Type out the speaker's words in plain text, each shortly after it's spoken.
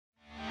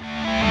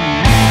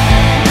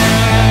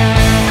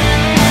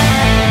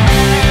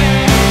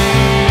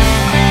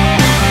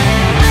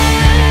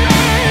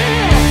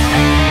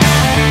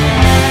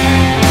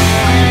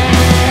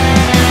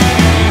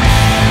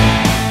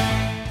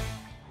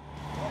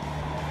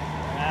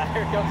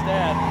Here comes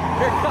Dad.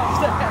 Here comes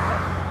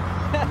Dad.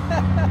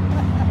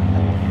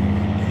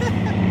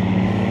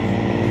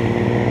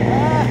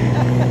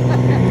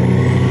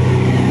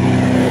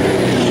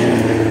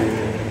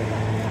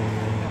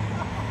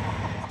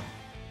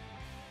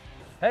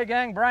 Hey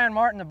gang, Brian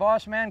Martin, the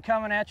Bossman,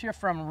 coming at you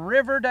from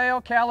Riverdale,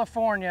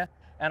 California,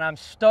 and I'm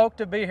stoked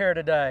to be here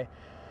today.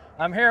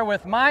 I'm here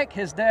with Mike,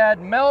 his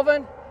dad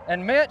Melvin,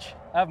 and Mitch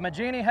of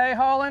Maggini Hay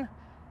Hauling,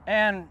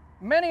 and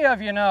many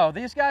of you know,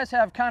 these guys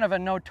have kind of a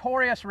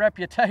notorious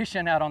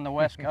reputation out on the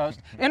West Coast,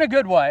 in a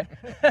good way,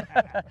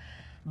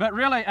 but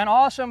really an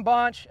awesome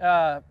bunch,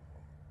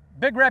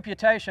 big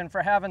reputation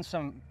for having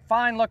some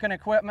fine looking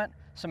equipment,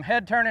 some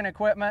head turning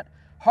equipment,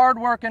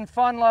 hard-working,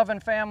 fun-loving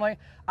family.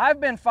 I've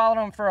been following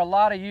them for a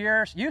lot of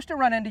years. Used to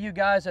run into you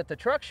guys at the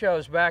truck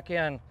shows back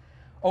in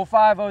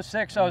 05,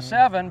 06,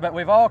 07, but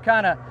we've all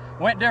kind of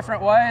went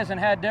different ways and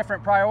had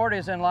different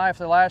priorities in life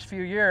the last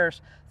few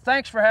years.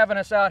 Thanks for having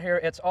us out here.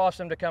 It's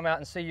awesome to come out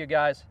and see you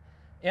guys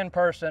in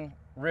person,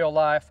 real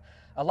life.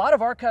 A lot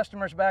of our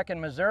customers back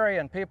in Missouri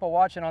and people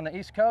watching on the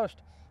East Coast,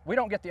 we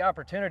don't get the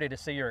opportunity to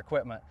see your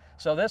equipment.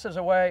 So this is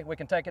a way we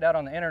can take it out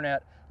on the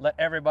internet, let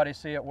everybody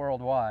see it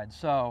worldwide.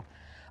 So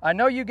I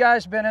know you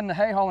guys been in the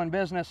hay hauling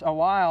business a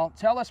while.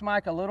 Tell us,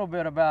 Mike, a little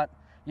bit about,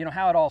 you know,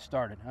 how it all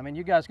started. I mean,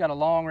 you guys got a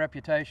long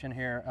reputation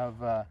here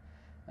of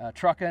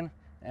trucking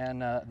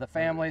and the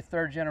family,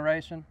 third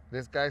generation.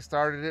 This guy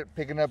started it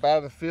picking up out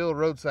of the field,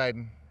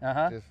 roadsiding.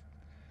 Just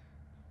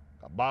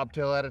a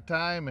bobtail at a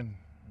time, and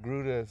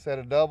grew to a set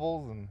of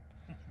doubles and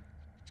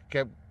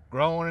kept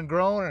growing and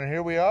growing, and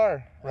here we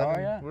are.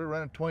 We're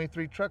running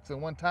 23 trucks at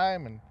one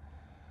time and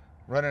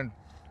running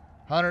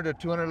 100 to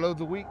 200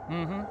 loads a week.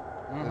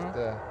 Just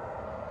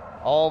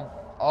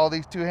all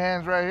these two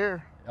hands right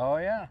here. Oh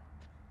yeah.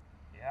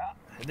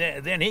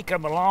 Yeah. Then he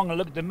come along and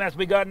look at the mess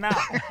we got now.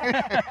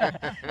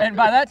 And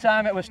by that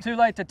time it was too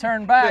late to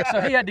turn back, so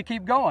he had to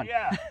keep going.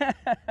 Yeah.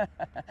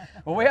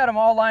 Well, we had them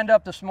all lined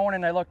up this morning.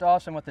 They looked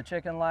awesome with the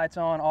chicken lights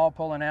on, all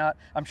pulling out.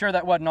 I'm sure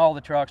that wasn't all the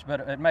trucks,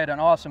 but it made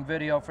an awesome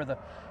video for the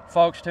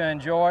folks to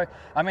enjoy.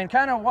 I mean,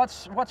 kind of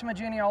what's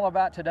Maggini all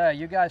about today?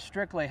 You guys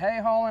strictly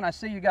hay hauling? I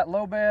see you got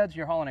low beds,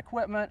 you're hauling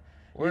equipment.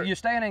 You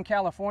staying in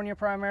California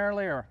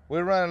primarily, or? We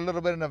run a little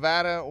bit in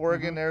Nevada,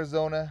 Oregon,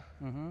 Arizona,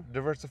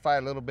 diversify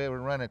a little bit. We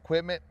run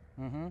equipment,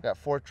 got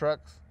 4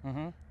 trucks,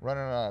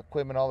 running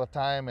equipment all the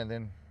time, and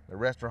then the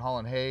rest are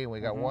hauling hay, and we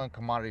got 1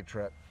 commodity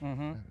truck.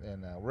 And we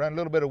run a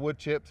little bit of wood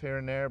chips here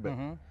and there, but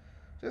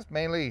just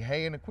mainly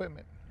hay and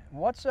equipment.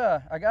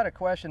 I got a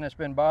question that's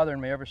been bothering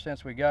me ever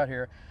since we got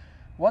here.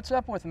 What's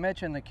up with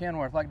Mitch and the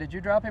Kenworth? Like, did you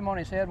drop him on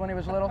his head when he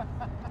was little?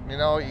 You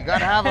know, you got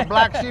to have a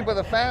black sheep of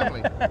the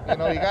family. You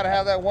know, you got to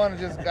have that one,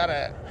 just got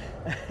to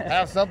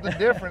have something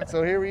different,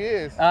 so here he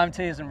is. I'm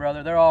teasing,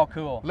 brother. They're all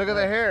cool. Look at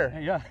the hair.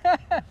 Yeah.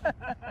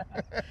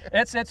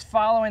 It's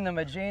following the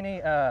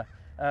Maggini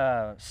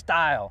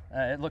style.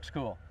 It looks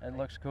cool. It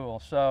looks cool.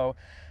 So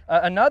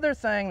another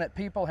thing that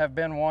people have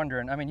been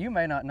wondering, I mean, you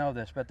may not know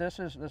this, but this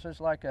is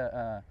like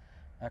a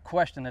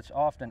question that's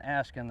often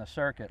asked in the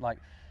circuit. Like,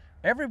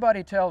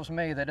 everybody tells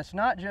me that it's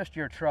not just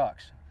your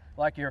trucks.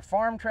 Like your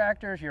farm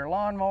tractors, your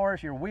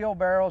lawnmowers, your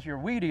wheelbarrows, your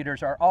weed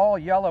eaters are all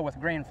yellow with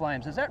green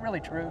flames. Is that really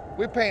true?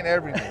 We paint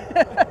everything.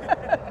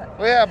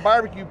 We have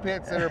barbecue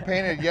pits that are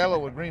painted yellow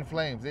with green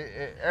flames.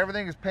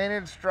 Everything is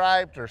painted,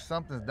 striped, or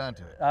something's done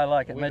to it. I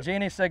like it.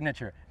 Maggini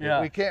signature.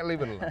 Yeah. We can't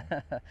leave it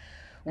alone.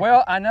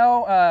 Well, I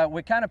know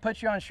we kind of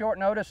put you on short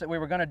notice that we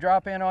were going to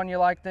drop in on you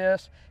like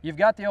this. You've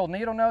got the old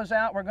needle nose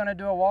out. We're going to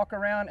do a walk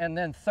around, and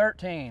then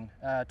 13.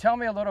 Tell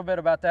me a little bit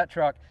about that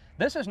truck.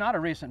 This is not a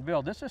recent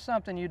build. This is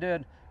something you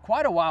did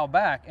quite a while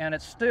back, and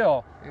it's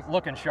still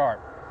looking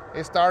sharp.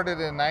 It started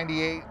in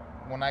 '98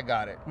 when I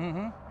got it,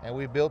 and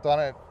we built on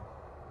it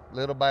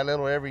little by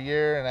little every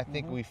year, and I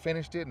think we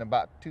finished it in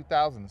about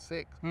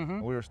 2006.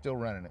 And we were still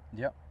running it.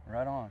 Yep,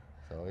 right on.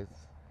 So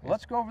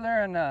Let's go over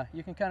there and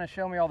you can kind of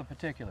show me all the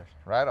particulars.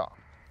 Right on.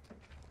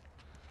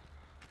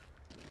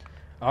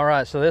 All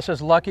right, so this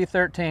is Lucky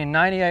 13,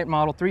 98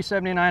 model,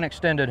 379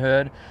 extended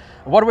hood.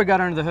 What do we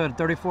got under the hood?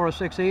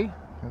 3406E?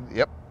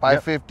 Yep,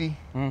 550.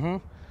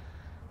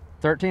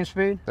 13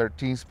 speed?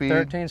 13 speed.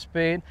 13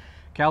 speed,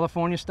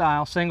 California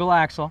style, single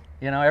axle.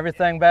 You know,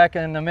 everything back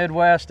in the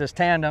Midwest is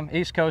tandem.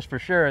 East Coast for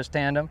sure is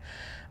tandem.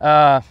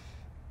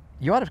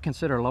 You ought to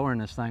consider lowering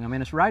this thing. I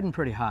mean, it's riding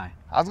pretty high.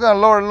 I was going to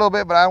lower it a little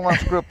bit, but I don't want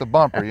to screw up the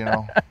bumper, you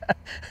know.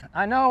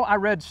 I know I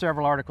read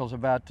several articles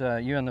about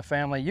you and the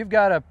family. You've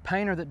got a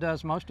painter that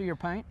does most of your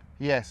paint?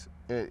 Yes.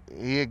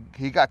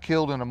 He got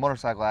killed in a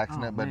motorcycle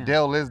accident, but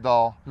Dale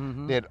Lisdahl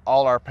did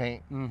all our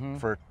paint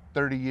for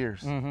 30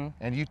 years.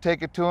 And you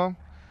take it to him,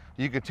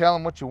 you can tell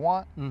him what you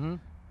want.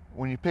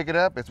 When you pick it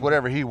up, it's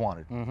whatever he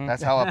wanted.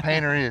 That's how a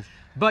painter is.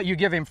 But you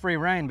give him free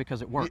reign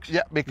because it works.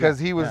 Yeah, because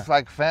he was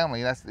like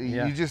family.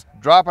 You just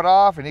drop it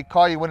off, and he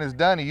call you when it's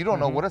done, and you don't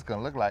know what it's going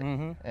to look like.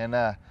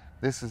 And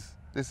this is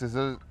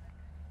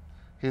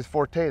his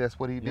forte. That's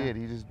what he did.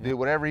 He just did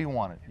whatever he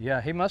wanted.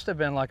 Yeah, he must have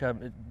been like a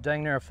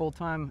dang near a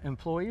full-time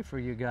employee for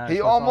you guys. He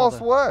almost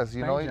was,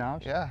 you know.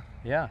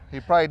 Yeah. He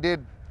probably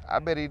did. I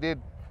bet he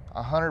did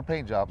 100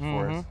 paint jobs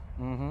for us.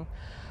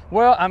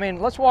 Well, I mean,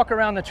 let's walk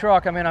around the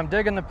truck. I mean, I'm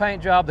digging the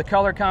paint job. The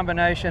color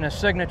combination is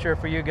signature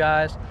for you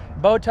guys.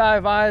 Bow tie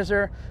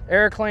visor,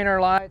 air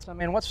cleaner lights. I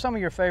mean, what's some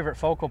of your favorite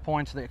focal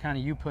points that kind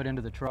of you put into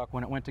the truck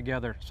when it went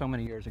together so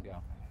many years ago?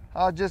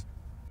 Just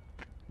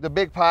the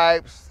big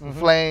pipes, the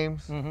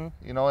flames,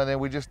 you know, and then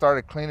we just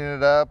started cleaning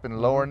it up and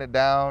lowering it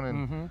down,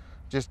 and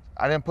just,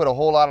 I didn't put a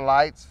whole lot of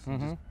lights.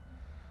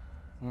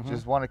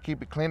 Just want to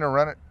keep it clean and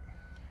run it,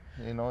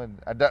 you know. And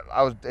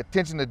I was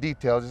attention to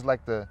detail, just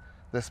like the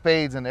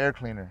spades and the air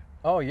cleaner.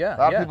 Oh yeah. A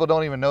lot of people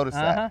don't even notice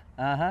that.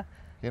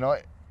 You know,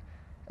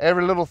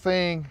 every little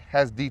thing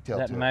has detail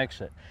to it. That makes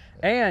it.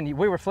 And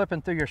we were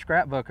flipping through your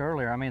scrapbook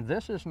earlier. I mean,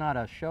 this is not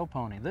a show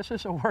pony. This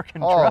is a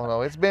working truck. Oh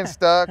no, it's been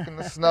stuck in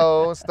the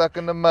snow and stuck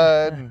in the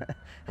mud and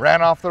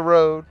ran off the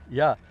road.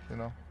 Yeah. You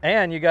know.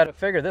 And you got to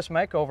figure this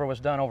makeover was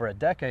done over a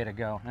decade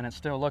ago, and it's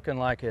still looking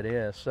like it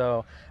is.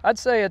 So I'd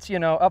say it's, you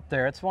know, up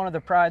there. It's one of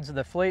the prides of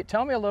the fleet.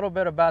 Tell me a little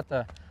bit about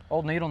the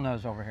old needle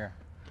nose over here.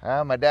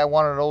 My dad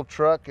wanted an old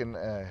truck, and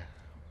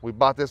we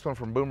bought this one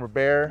from Boomer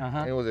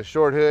Bear. It was a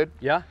short hood.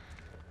 Yeah.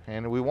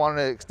 And we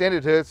wanted an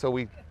extended hood, so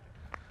we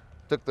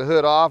took the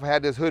hood off,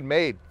 had this hood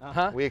made.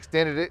 We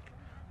extended it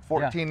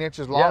 14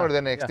 inches longer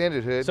than the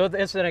extended hood. So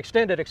it's an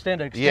extended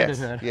hood.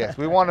 Yes,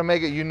 we want to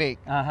make it unique.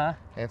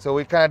 And so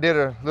we kind of did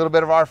a little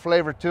bit of our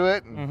flavor to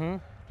it.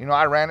 And, you know,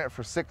 I ran it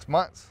for 6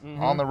 months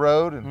on the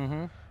road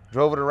and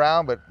drove it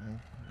around, but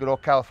good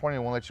old California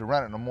won't let you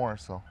run it no more.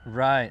 So.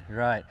 Right.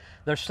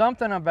 There's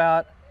something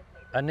about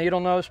a needle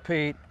nose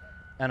Pete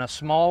and a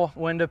small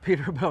window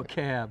Peterbilt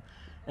cab.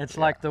 It's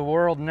like the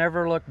world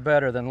never looked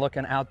better than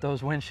looking out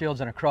those windshields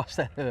and across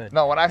that hood.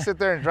 No, when I sit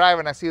there and drive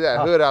and I see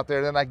that hood out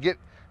there, then I get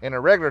in a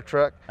regular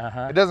truck,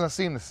 it doesn't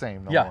seem the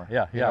same no more.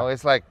 You know,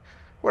 it's like,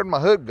 where'd my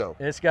hood go?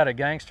 It's got a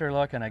gangster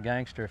look and a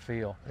gangster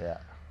feel.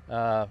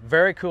 Yeah.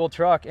 Very cool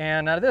truck.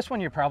 And this one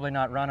you're probably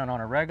not running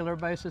on a regular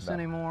basis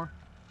anymore.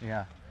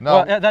 Yeah.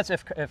 No. Well, that's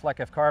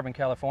if Carbon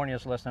California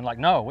is listening. Like,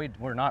 no,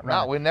 we're not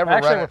running. No, we never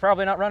Actually, run we're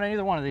probably not running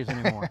either one of these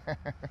anymore.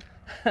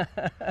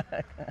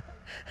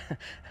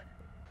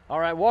 All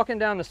right, walking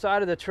down the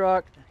side of the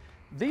truck,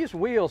 these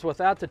wheels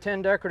without the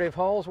 10 decorative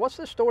holes, what's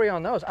the story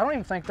on those? I don't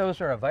even think those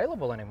are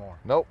available anymore.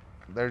 Nope,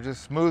 they're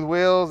just smooth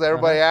wheels.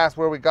 Everybody asks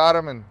where we got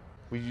them, and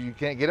you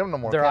can't get them no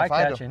more. They're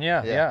eye-catching,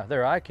 yeah,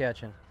 they're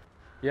eye-catching.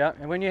 Yeah,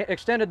 and when you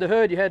extended the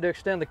hood, you had to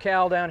extend the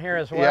cowl down here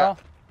as well.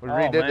 Yeah, we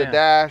redid the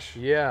dash.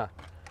 Yeah.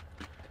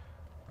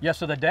 Yeah,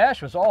 so the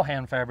dash was all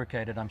hand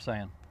fabricated, I'm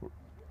saying.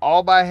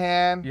 All by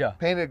hand, yeah.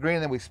 Painted it green,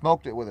 and then we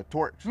smoked it with a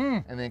torch,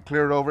 and then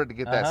cleared over it to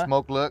get that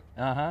smoke look.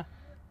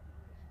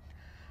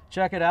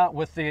 Check it out,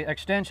 with the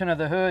extension of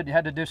the hood, you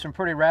had to do some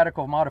pretty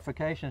radical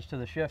modifications to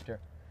the shifter.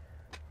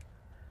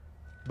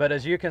 But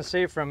as you can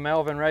see from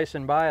Melvin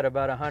racing by at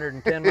about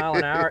 110 miles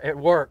an hour, it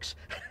works.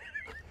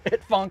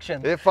 It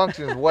functions. It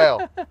functions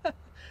well.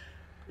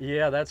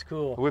 Yeah, that's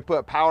cool. We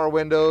put power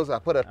windows. I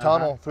put a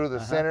tunnel through the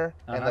center,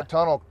 and the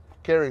tunnel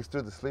carries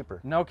through the sleeper.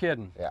 No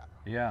kidding.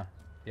 Yeah.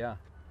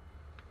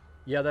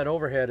 Yeah, that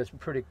overhead is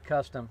pretty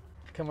custom.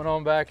 Coming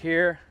on back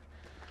here.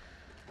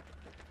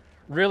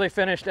 Really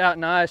finished out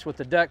nice with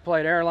the deck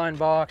plate airline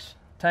box,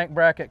 tank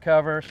bracket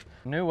covers,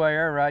 new way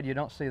air ride. You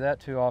don't see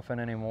that too often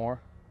anymore.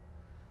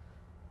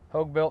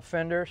 Hogue built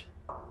fenders,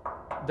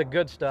 the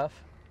good stuff.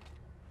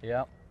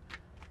 Yeah.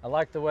 I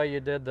like the way you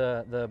did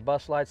the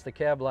bus lights, the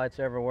cab lights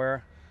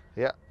everywhere.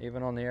 Yeah.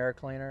 Even on the air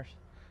cleaners.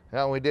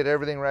 Yeah, we did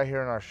everything right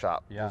here in our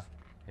shop. Yeah.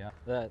 Yeah.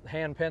 The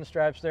hand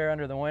pinstripes there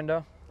under the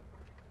window,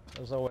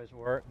 those always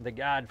work. The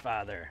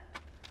Godfather.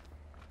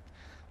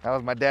 That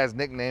was my dad's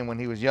nickname when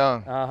he was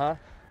young.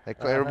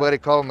 Everybody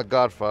called him the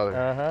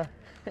Godfather.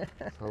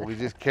 So we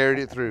just carried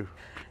it through.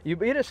 You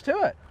beat us to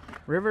it.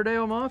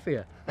 Riverdale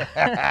Mafia.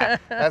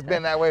 That's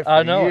been that way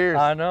for years.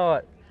 I know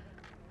it.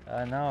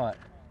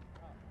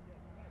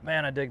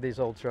 Man, I dig these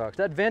old trucks.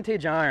 That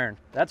vintage iron,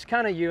 that's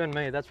kind of you and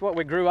me. That's what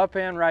we grew up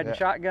in, riding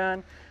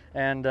shotgun,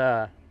 and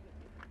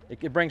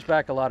it brings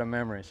back a lot of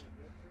memories.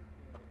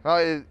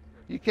 Well,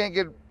 you can't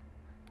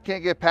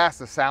get past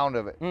the sound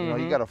of it. You know,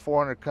 you got a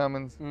 400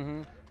 Cummins,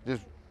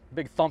 just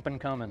big thumping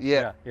Cummins.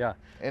 Yeah.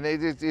 And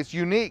it's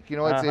unique. You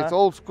know, it's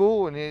old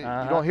school, and you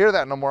don't hear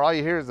that no more. All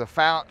you hear is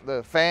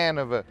the fan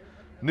of a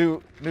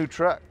new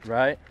truck.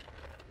 Right.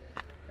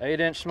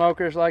 8-inch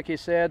smokers, like you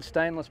said,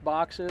 stainless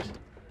boxes.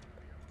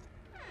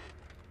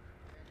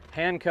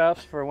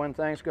 Handcuffs for when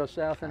things go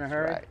south in a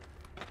hurry.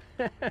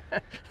 Right.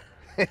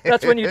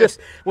 That's when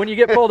when you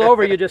get pulled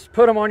over, you just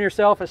put them on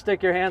yourself and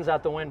stick your hands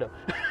out the window.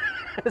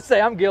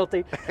 Say, I'm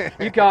guilty.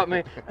 You caught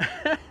me.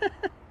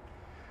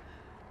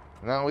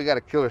 No, we got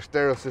a killer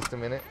stereo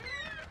system in it.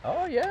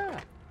 Oh yeah,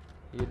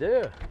 you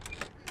do.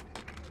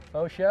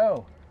 Oh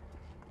show.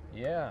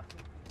 Yeah.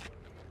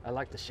 I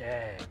like the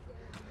shag.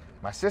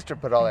 My sister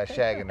put all that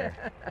shag in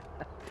there.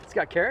 It's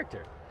got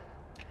character.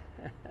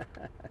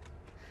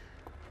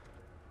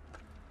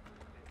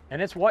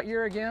 And it's what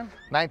year again?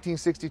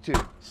 1962.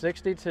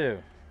 62.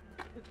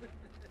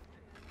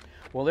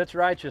 Well, it's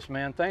righteous,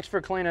 man. Thanks for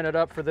cleaning it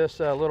up for this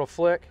little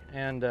flick,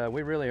 and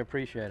we really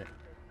appreciate it.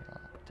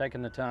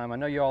 taking the time. I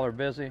know you all are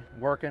busy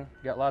working,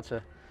 got lots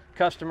of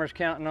customers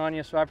counting on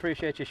you, so I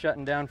appreciate you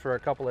shutting down for a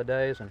couple of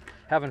days and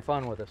having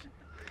fun with us.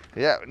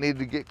 Yeah, need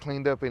to get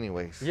cleaned up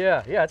anyways.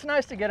 Yeah, it's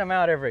nice to get them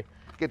out every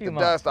Get few the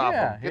months. dust off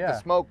them, get the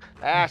smoke,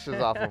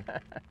 ashes off them.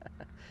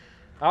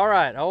 All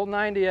right, old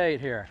 98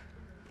 here.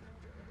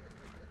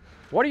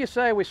 What do you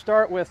say we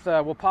start with,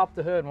 we'll pop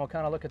the hood and we'll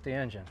kind of look at the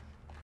engine.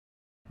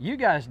 You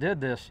guys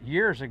did this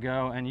years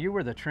ago and you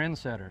were the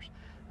trendsetters.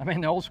 I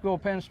mean, the old school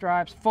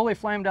pinstripes, fully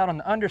flamed out on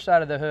the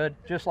underside of the hood,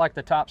 just like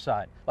the top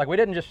side. Like, we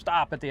didn't just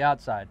stop at the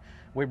outside.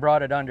 We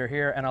brought it under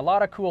here, and a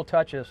lot of cool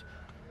touches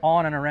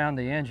on and around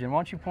the engine. Why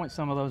don't you point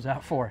some of those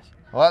out for us?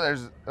 Well,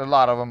 there's a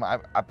lot of them. I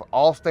put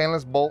all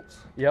stainless bolts.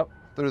 Yep.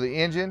 Through the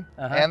engine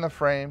and the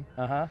frame.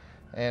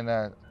 And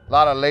a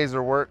lot of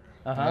laser work.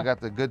 I got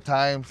the good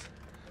times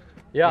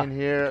in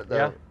here.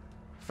 The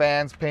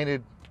fans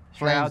painted.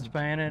 Shrouds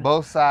painted.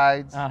 Both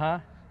sides.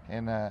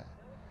 And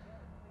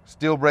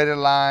steel braided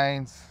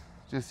lines,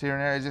 just here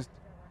and there.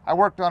 I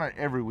worked on it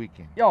every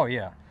weekend. Oh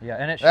yeah,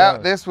 and it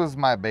shows. This was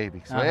my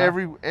baby. So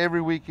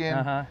every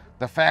weekend,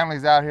 the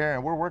family's out here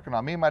and we're working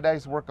on. Me and my dad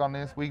used to work on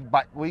this.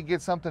 We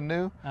get something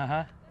new.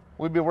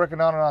 We'd be working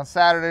on it on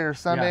Saturday or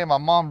Sunday. My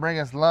mom bring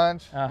us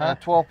lunch, a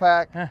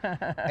 12-pack,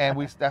 and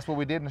that's what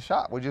we did in the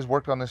shop. We just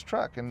worked on this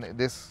truck and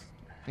this,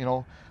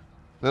 little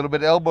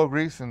bit of elbow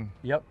grease, and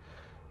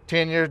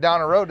 10 years down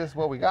the road, this is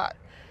what we got.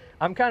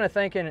 I'm kind of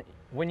thinking,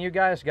 when you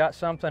guys got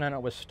something and it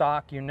was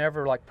stock, you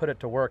never like put it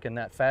to work in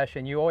that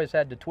fashion. You always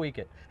had to tweak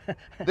it.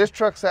 This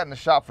truck sat in the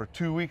shop for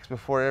 2 weeks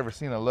before I ever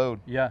seen a load.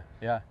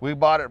 We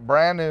bought it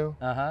brand new,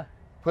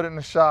 put it in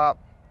the shop.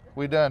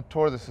 We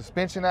tore the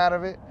suspension out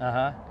of it,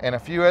 and a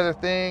few other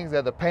things.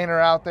 Had the painter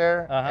out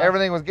there.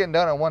 Everything was getting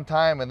done at one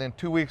time, and then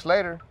 2 weeks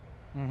later,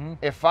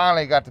 it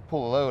finally got to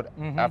pull a load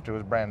after it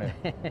was brand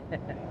new.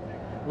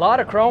 A lot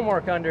of chrome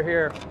work under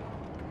here.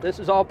 This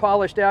is all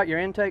polished out, your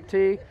intake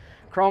tee.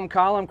 Chrome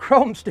column,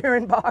 chrome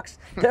steering box.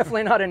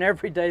 Definitely not an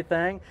everyday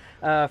thing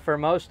for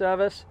most of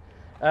us.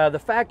 The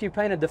fact you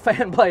painted the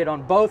fan blade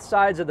on both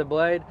sides of the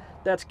blade,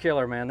 that's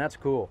killer, man. That's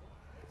cool.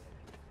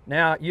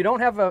 Now, you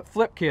don't have a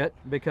flip kit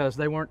because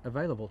they weren't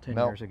available 10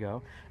 years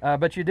ago,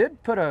 but you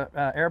did put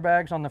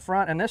airbags on the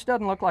front, and this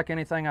doesn't look like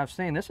anything I've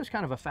seen. This is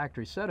kind of a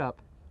factory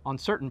setup on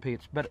certain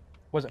Pete's, but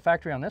was it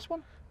factory on this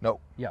one? No.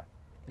 Yeah.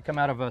 It come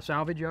out of a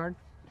salvage yard?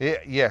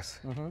 Yes.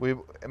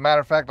 Matter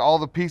of fact, all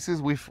the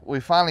pieces, we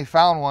finally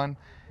found one,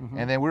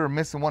 and then we were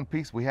missing one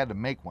piece. We had to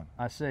make one.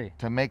 I see.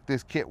 To make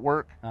this kit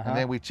work, and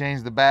then we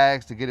changed the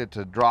bags to get it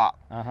to drop.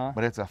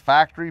 But it's a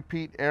factory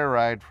Pete air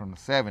ride from the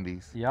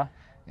 70s. Yeah.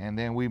 And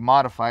then we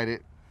modified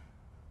it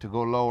to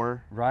go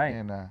lower. Right.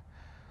 And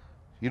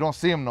you don't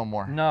see them no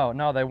more.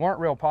 No, they weren't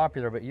real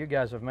popular, but you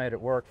guys have made it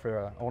work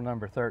for old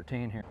number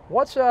 13 here.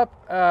 What's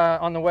up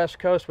on the West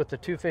Coast with the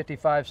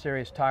 255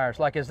 series tires?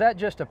 Like, is that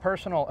just a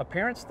personal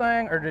appearance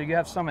thing, or do you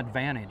have some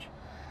advantage?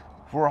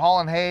 If we're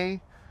hauling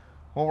hay,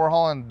 when we're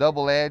hauling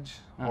double edge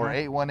or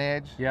 8-1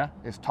 edge,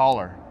 it's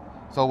taller.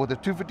 So with the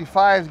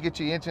 255s, get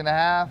you 1.5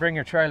 inches. Bring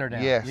your trailer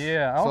down. Yes.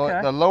 Yeah,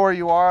 okay. So the lower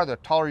you are, the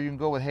taller you can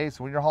go with hay.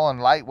 So when you're hauling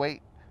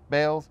lightweight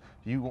bales,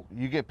 you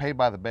get paid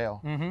by the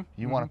bale.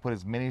 You want to put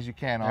as many as you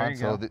can on.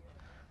 So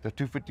the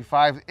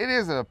 255s, it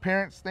is an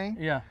appearance thing.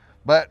 Yeah.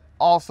 But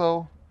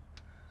also,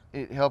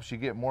 it helps you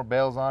get more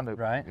bales on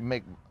to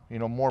make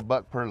more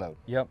buck per load.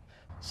 Yep.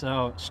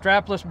 So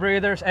strapless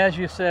breathers, as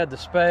you said, the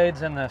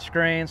spades and the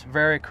screens,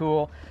 very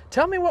cool.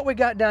 Tell me what we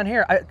got down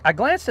here. I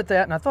glanced at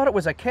that and I thought it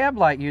was a cab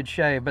light you'd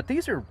shave, but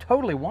these are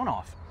totally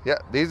one-off. Yeah,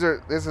 this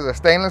is a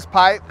stainless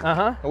pipe.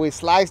 And we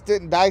sliced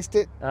it and diced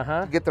it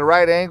to get the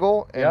right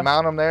angle and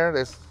mount them there.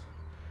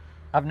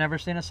 I've never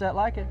seen a set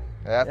like it.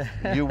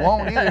 You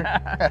won't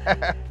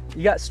either.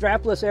 You got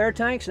strapless air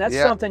tanks. That's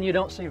something you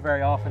don't see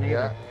very often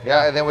either.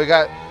 Yeah, and then we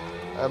got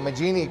a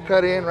Maggini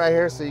cut in right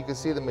here, so you can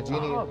see the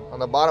Maggini on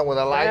the bottom with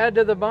a light. Add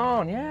to the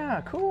bone.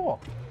 Yeah,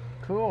 cool.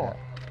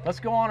 Let's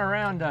go on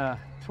around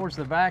towards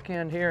the back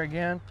end here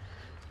again.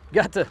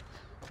 Got the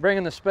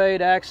bringing the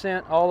spade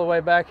accent all the way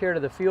back here to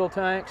the fuel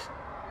tanks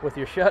with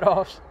your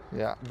shutoffs.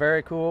 Yeah.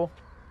 Very cool.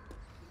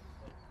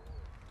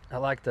 I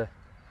like the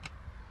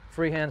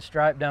freehand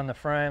stripe down the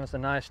frame. It's a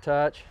nice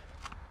touch.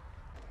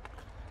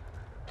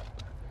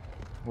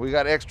 We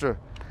got extra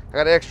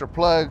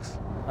plugs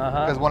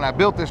because when I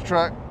built this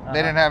truck,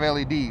 they didn't have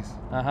LEDs.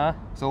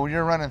 So when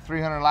you're running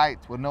 300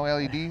 lights with no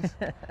LEDs,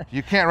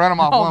 you can't run them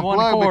off one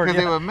plug cord,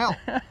 because they would melt.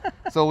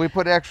 So we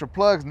put extra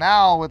plugs.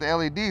 Now with the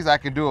LEDs, I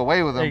can do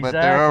away with them, but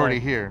they're already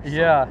here. So.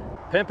 Yeah,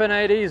 pimping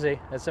ain't easy.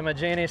 It's a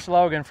Maggini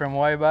slogan from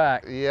way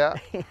back. Yeah.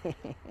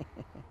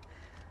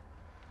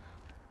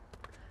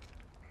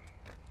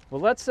 Well,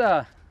 let's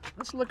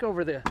look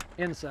over the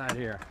inside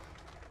here.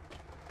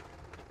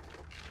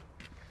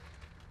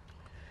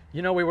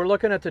 You know, we were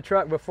looking at the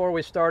truck before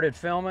we started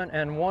filming,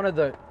 and one of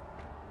the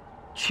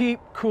cheap,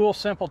 cool,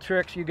 simple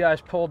tricks you guys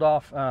pulled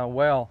off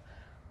well,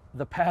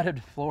 the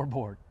padded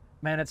floorboard.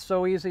 Man, it's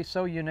so easy,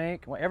 so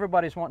unique. Well,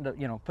 everybody's wanting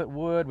to, put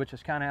wood, which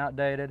is kind of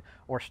outdated,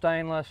 or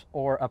stainless,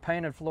 or a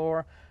painted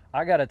floor.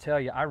 I got to tell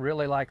you, I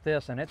really like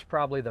this, and it's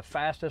probably the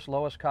fastest,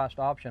 lowest cost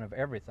option of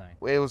everything.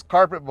 It was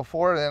carpet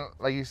before, then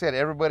like you said,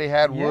 everybody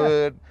had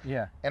wood.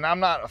 Yeah. And I'm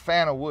not a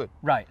fan of wood.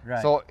 Right.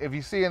 So if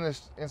you see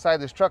inside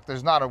this truck,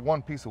 there's not a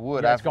one piece of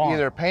wood. Yeah, I've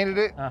either painted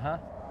it,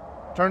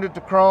 turned it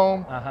to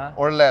chrome, Uh-huh.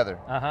 or leather.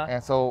 Uh-huh.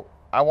 And so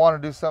I want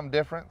to do something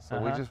different, so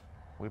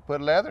we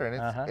put leather,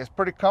 and it's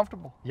pretty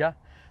comfortable. Yeah.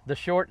 The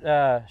short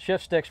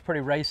shift stick's pretty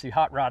racy,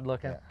 hot rod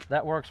looking. Yeah.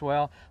 That works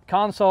well.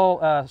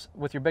 Console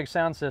with your big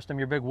sound system,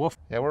 your big woof.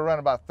 Yeah, we're running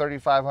about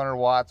 3,500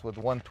 watts with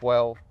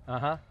 112.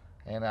 Uh-huh.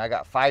 And I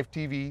got 5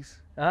 TVs,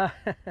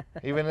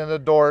 even in the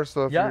door.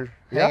 So if you're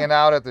hanging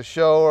out at the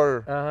show,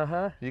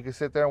 or you can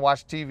sit there and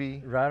watch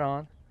TV. Right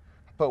on.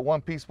 I put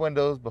one-piece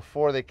windows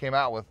before they came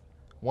out with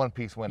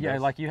one-piece windows. Yeah,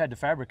 like you had to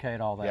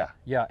fabricate all that. Yeah.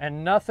 Yeah,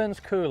 and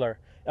nothing's cooler.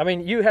 I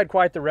mean, you had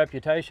quite the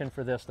reputation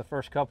for this the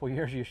first couple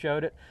years you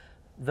showed it.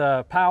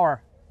 The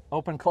power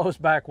open close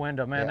back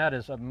window, man, that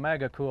is a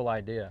mega cool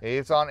idea.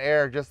 It's on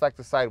air just like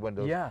the side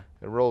windows. Yeah.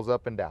 It rolls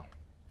up and down.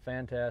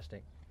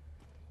 Fantastic.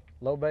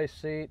 Low base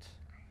seats.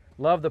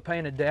 Love the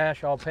painted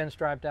dash, all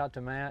pinstriped out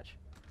to match.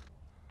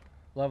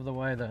 Love the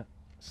way the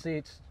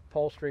seats,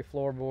 upholstery,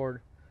 floorboard,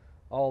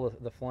 all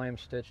the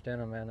flames stitched in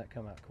them, man, that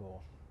come out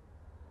cool.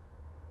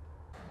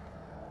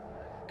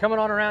 Coming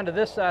on around to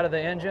this side of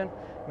the engine,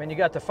 I mean, you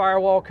got the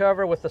firewall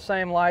cover with the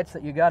same lights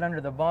that you got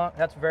under the bunk.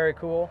 That's very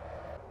cool.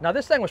 Now,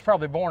 this thing was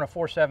probably born a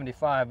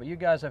 475, but you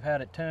guys have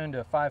had it tuned to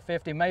a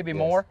 550, maybe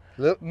more.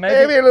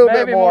 Maybe a little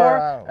bit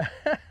more.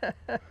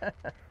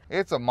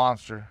 It's a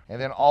monster.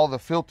 And then all the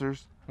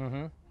filters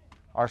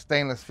are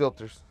stainless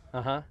filters.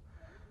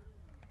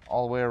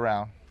 All the way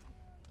around.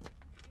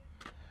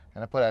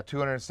 And I put a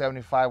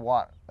 275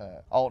 watt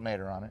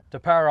alternator on it. To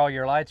power all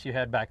your lights you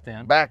had back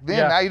then. Back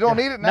then, now you don't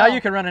need it now. Now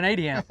you can run an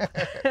 80 amp.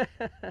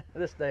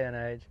 This day and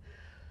age.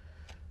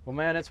 Well,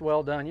 man, it's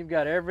well done. You've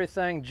got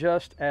everything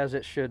just as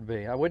it should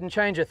be. I wouldn't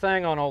change a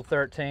thing on old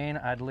 13.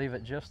 I'd leave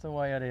it just the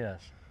way it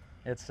is.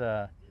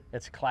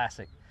 It's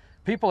classic.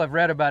 People have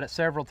read about it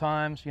several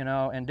times, you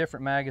know, in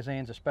different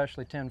magazines,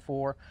 especially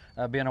 10-4,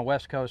 being a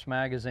West Coast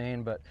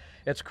magazine. But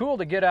it's cool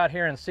to get out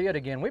here and see it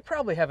again. We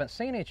probably haven't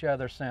seen each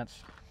other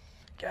since,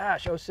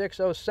 gosh,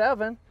 06,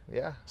 07.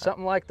 Yeah.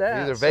 Something like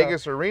that. Either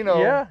Vegas or Reno.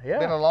 Yeah. It's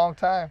been a long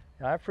time.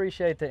 I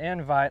appreciate the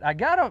invite. I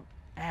got to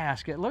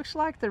ask, it looks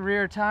like the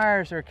rear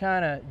tires are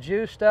kind of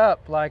juiced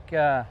up, like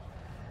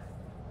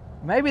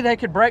maybe they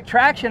could break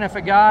traction if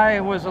a guy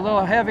was a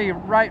little heavy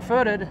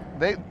right-footed.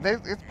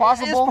 It's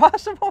possible. It's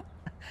possible.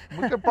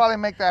 We could probably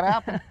make that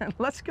happen.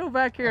 Let's go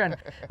back here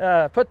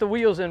and put the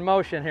wheels in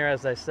motion here,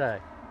 as they say.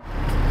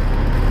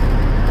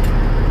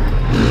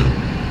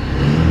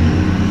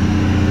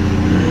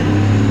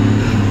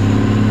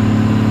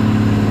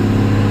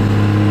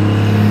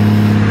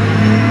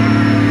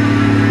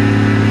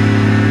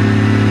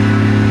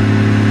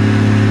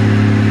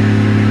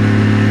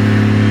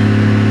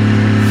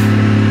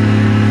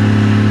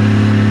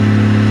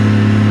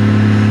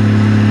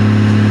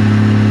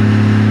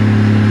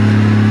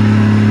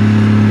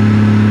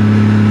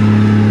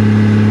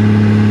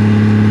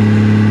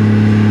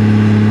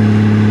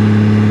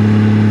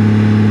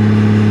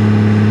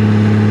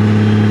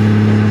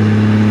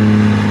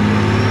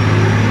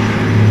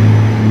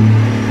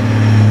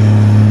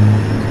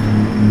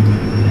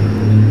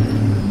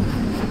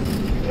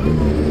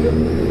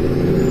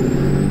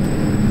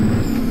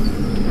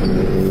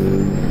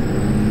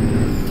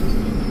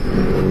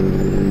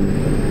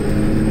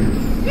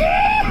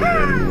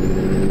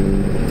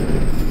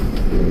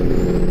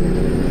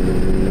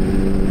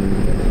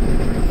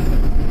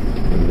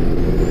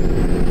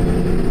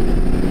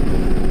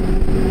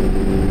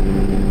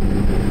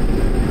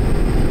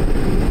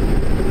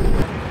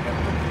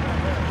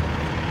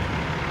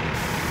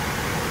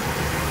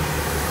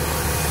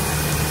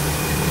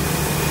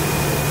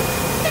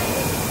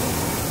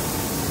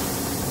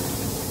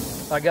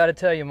 I got to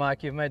tell you,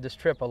 Mike, you've made this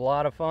trip a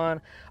lot of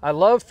fun. I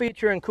love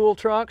featuring cool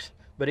trucks,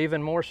 but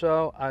even more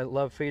so, I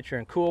love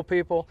featuring cool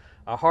people,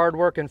 a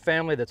hard-working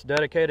family that's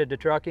dedicated to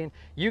trucking.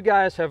 You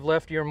guys have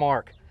left your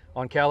mark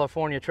on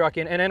California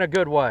trucking, and in a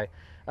good way.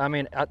 I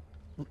mean,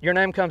 your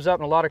name comes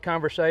up in a lot of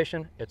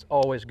conversation. It's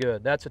always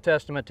good. That's a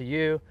testament to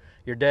you,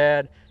 your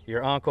dad,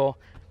 your uncle.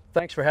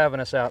 Thanks for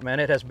having us out, man.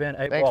 It has been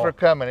a ball. Thanks for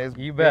coming. It's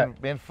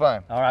been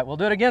fun. All right, we'll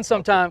do it again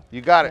sometime.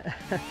 You got it.